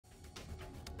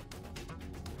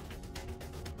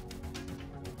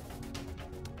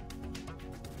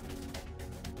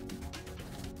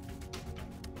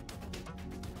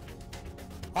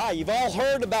Hi, you've all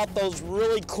heard about those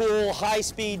really cool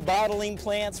high-speed bottling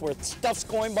plants where stuff's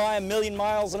going by 1,000,000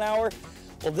 miles an hour.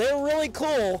 Well, they're really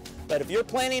cool, but if you're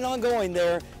planning on going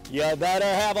there, you better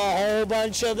have a whole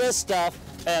bunch of this stuff,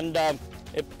 and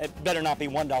it better not be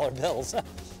 $1 bills.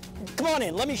 Come on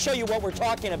in, let me show you what we're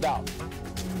talking about.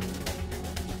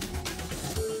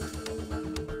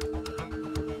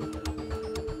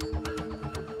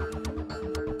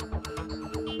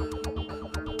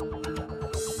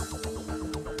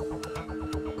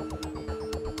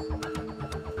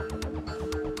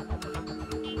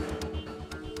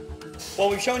 Well,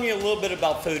 we've shown you a little bit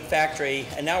about Food Factory,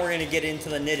 and now we're going to get into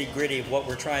the nitty-gritty of what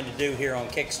we're trying to do here on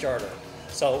Kickstarter.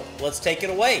 So let's take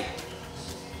it away.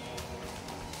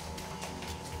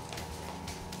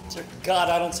 God,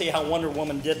 I don't see how Wonder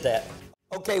Woman did that.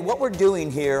 Okay, what we're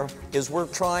doing here is we're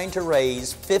trying to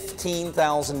raise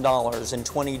 $15,000 in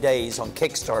 20 days on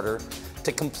Kickstarter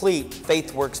to complete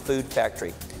FaithWorks Food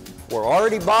Factory. We're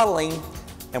already bottling,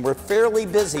 and we're fairly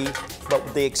busy,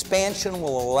 but the expansion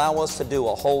will allow us to do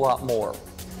a whole lot more.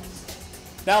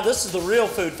 Now this is the real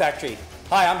Food Factory.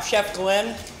 Hi, I'm Chef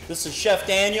Glenn, this is Chef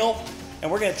Daniel,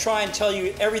 and we're going to try and tell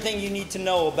you everything you need to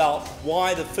know about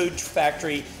why the Food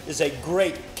Factory is a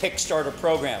great Kickstarter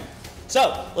program.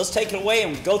 So let's take it away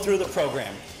and go through the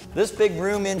program. This big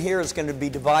room in here is going to be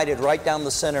divided right down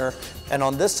the center, and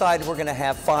on this side we're going to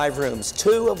have 5 rooms,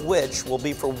 2 of which will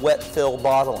be for wet fill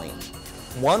bottling.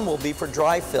 1 will be for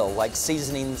dry fill, like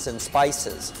seasonings and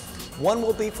spices. 1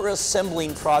 will be for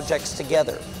assembling projects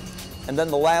together. And then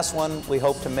the last one, we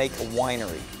hope to make a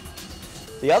winery.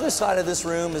 The other side of this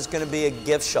room is going to be a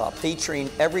gift shop featuring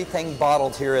everything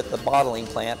bottled here at the bottling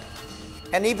plant,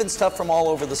 and even stuff from all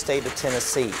over the state of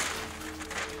Tennessee.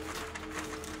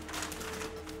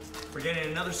 We're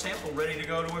getting another sample ready to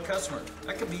go to a customer.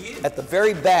 That could be you. At the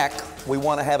very back, we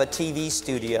want to have a TV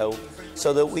studio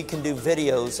so that we can do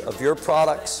videos of your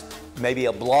products, maybe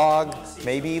a blog,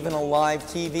 maybe even a live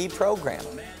TV program.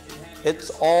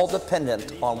 It's all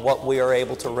dependent on what we are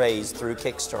able to raise through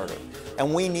Kickstarter,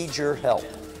 and we need your help.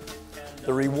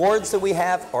 The rewards that we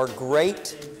have are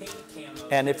great,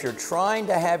 and if you're trying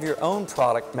to have your own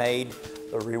product made,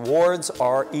 the rewards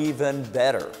are even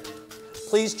better.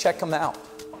 Please check them out.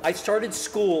 I started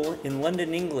school in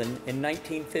London, England in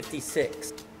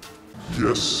 1956.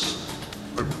 Yes,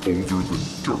 I'm older than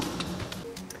dirt.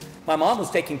 My mom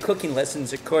was taking cooking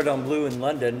lessons at Cordon Bleu in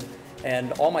London,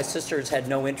 and all my sisters had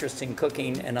no interest in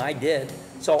cooking, and I did.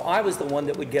 So I was the one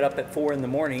that would get up at 4 in the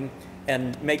morning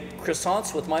and make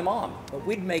croissants with my mom. But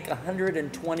we'd make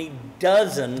 120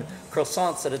 dozen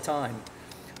croissants at a time.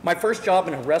 My first job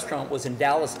in a restaurant was in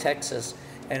Dallas, Texas,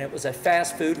 and it was a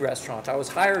fast food restaurant. I was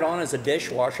hired on as a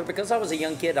dishwasher because I was a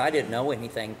young kid, I didn't know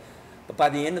anything. But by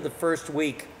the end of the first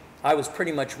week, I was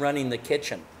pretty much running the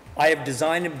kitchen. I have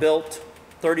designed and built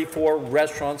 34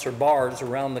 restaurants or bars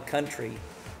around the country.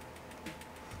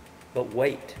 But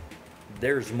wait,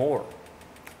 there's more.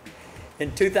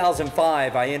 In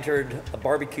 2005, I entered a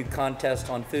barbecue contest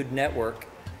on Food Network,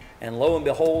 and lo and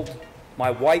behold,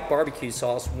 my white barbecue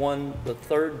sauce won the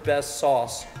 3rd best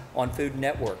sauce on Food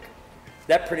Network.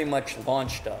 That pretty much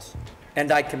launched us.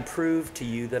 And I can prove to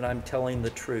you that I'm telling the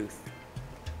truth.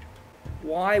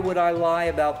 Why would I lie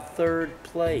about 3rd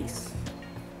place?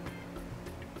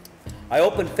 I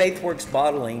opened FaithWorks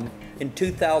Bottling in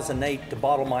 2008 to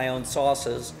bottle my own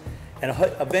sauces and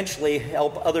eventually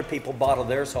help other people bottle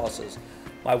their sauces.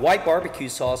 My white barbecue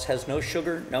sauce has no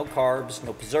sugar, no carbs,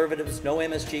 no preservatives, no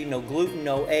MSG, no gluten,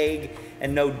 no egg,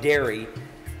 and no dairy.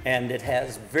 And it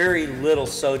has very little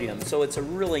sodium, so it's a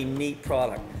really neat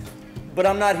product. But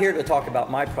I'm not here to talk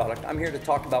about my product, I'm here to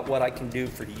talk about what I can do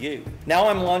for you. Now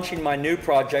I'm launching my new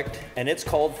project, and it's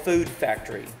called Food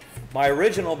Factory. My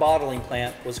original bottling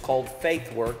plant was called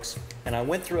FaithWorks, and I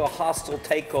went through a hostile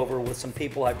takeover with some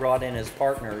people I brought in as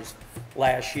partners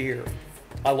last year.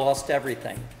 I lost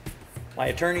everything. My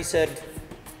attorney said,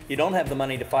 you don't have the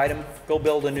money to fight them, go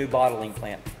build a new bottling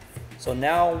plant. So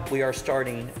now we are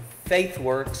starting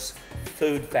FaithWorks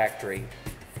Food Factory.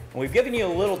 And we've given you a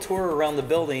little tour around the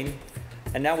building,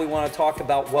 and now we want to talk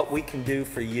about what we can do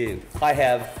for you. I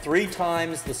have 3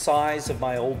 times the size of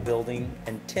my old building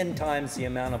and 10 times the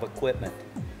amount of equipment.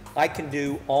 I can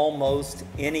do almost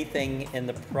anything in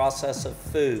the process of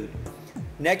food.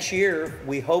 Next year,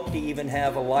 we hope to even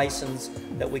have a license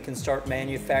that we can start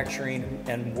manufacturing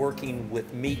and working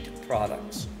with meat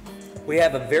products. We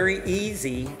have a very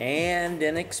easy and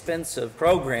inexpensive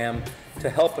program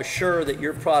to help assure that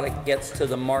your product gets to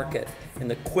the market in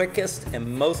the quickest and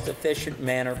most efficient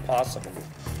manner possible.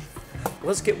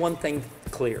 Let's get one thing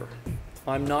clear.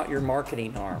 I'm not your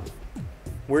marketing arm.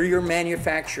 We're your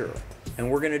manufacturer, and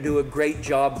we're going to do a great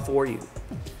job for you.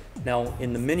 Now,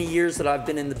 in the many years that I've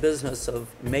been in the business of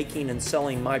making and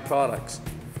selling my products,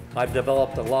 I've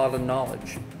developed a lot of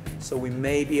knowledge. So we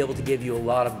may be able to give you a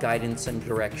lot of guidance and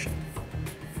direction.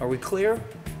 Are we clear?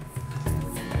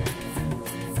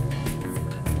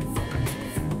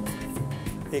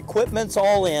 The equipment's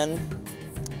all in.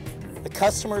 The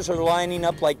customers are lining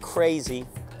up like crazy.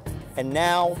 And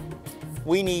now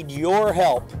we need your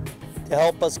help to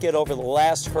help us get over the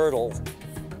last hurdle.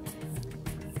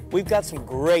 We've got some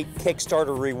great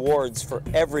Kickstarter rewards for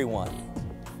everyone.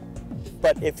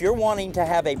 But if you're wanting to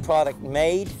have a product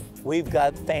made, we've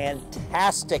got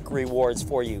fantastic rewards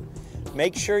for you.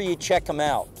 Make sure you check them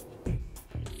out.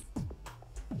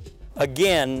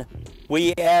 Again,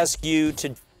 we ask you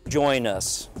to join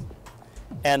us.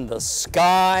 And the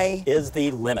sky is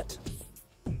the limit.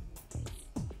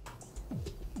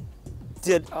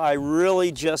 Did I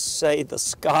really just say the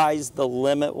sky's the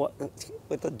limit?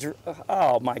 With the,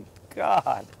 oh my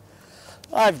God.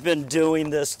 I've been doing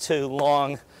this too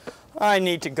long. I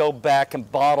need to go back and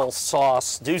bottle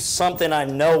sauce, do something I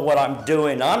know what I'm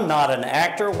doing. I'm not an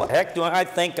actor. What the heck do I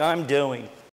think I'm doing?